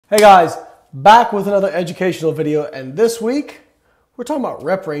Hey guys, back with another educational video, and this week we're talking about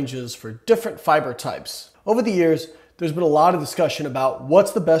rep ranges for different fiber types. Over the years, there's been a lot of discussion about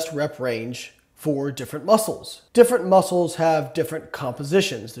what's the best rep range for different muscles. Different muscles have different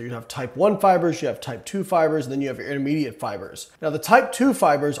compositions. You have type 1 fibers, you have type 2 fibers, and then you have your intermediate fibers. Now the type 2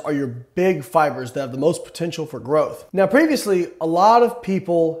 fibers are your big fibers that have the most potential for growth. Now previously, a lot of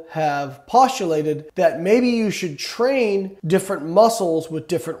people have postulated that maybe you should train different muscles with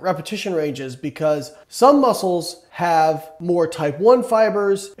different repetition ranges because some muscles have more type 1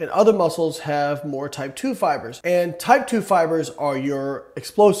 fibers and other muscles have more type 2 fibers. And type 2 fibers are your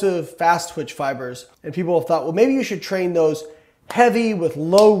explosive, fast twitch fibers. And people have thought, well, maybe you should train those heavy with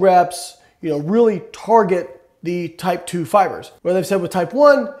low reps, really target the type 2 fibers. Where they've said with type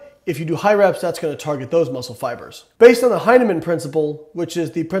 1, if you do high reps, that's going to target those muscle fibers. Based on the Heinemann principle, which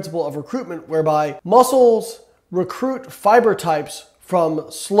is the principle of recruitment, whereby muscles recruit fiber types from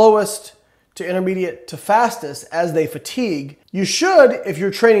slowest to intermediate to fastest as they fatigue, you should, if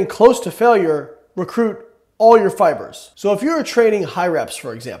you're training close to failure, recruit all your fibers. So if you're training high reps,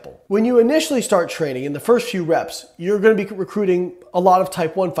 for example, when you initially start training in the first few reps, you're going to be recruiting a lot of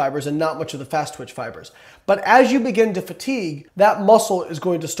type 1 fibers and not much of the fast twitch fibers. But as you begin to fatigue, that muscle is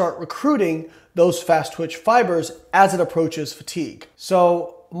going to start recruiting those fast twitch fibers as it approaches fatigue.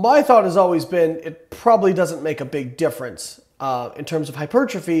 So my thought has always been it probably doesn't make a big difference in terms of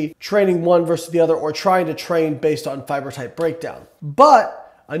hypertrophy, training one versus the other, or trying to train based on fiber type breakdown. But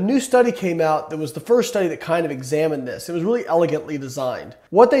a new study came out that was the first study that kind of examined this. It was really elegantly designed.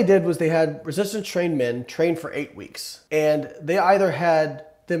 What they did was they had resistance trained men train for 8 weeks. And they either had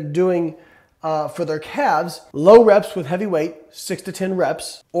them doing, for their calves, low reps with heavy weight, 6 to 10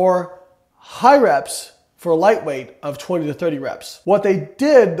 reps, or high reps for lightweight of 20 to 30 reps. What they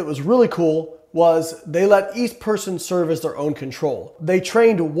did that was really cool was they let each person serve as their own control. They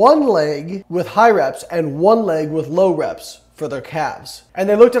trained one leg with high reps and one leg with low reps for their calves. And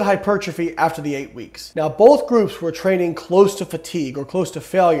they looked at hypertrophy after the 8 weeks. Now both groups were training close to fatigue or close to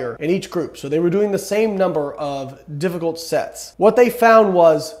failure in each group. So they were doing the same number of difficult sets. What they found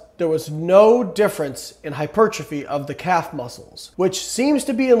was there was no difference in hypertrophy of the calf muscles, which seems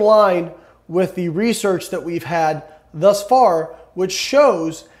to be in line with the research that we've had thus far, which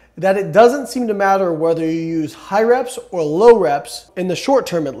shows that it doesn't seem to matter whether you use high reps or low reps, in the short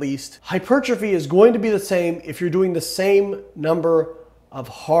term at least. Hypertrophy is going to be the same if you're doing the same number of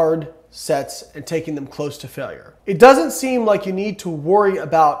hard sets and taking them close to failure. It doesn't seem like you need to worry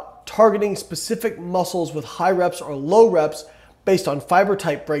about targeting specific muscles with high reps or low reps based on fiber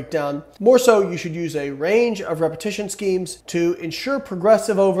type breakdown. More so, you should use a range of repetition schemes to ensure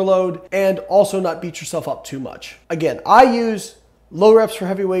progressive overload and also not beat yourself up too much. Again, I use low reps for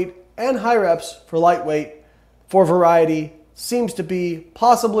heavyweight and high reps for lightweight for variety. Seems to be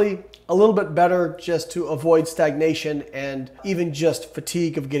possibly a little bit better just to avoid stagnation and even just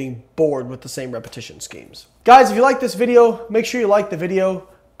fatigue of getting bored with the same repetition schemes. Guys, if you like this video, make sure you like the video.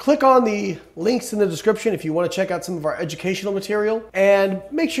 Click on the links in the description if you want to check out some of our educational material, and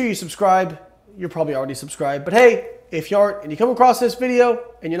make sure you subscribe. You're probably already subscribed, but hey, if you aren't and you come across this video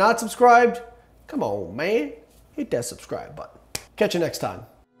and you're not subscribed, come on, man, hit that subscribe button. Catch you next time.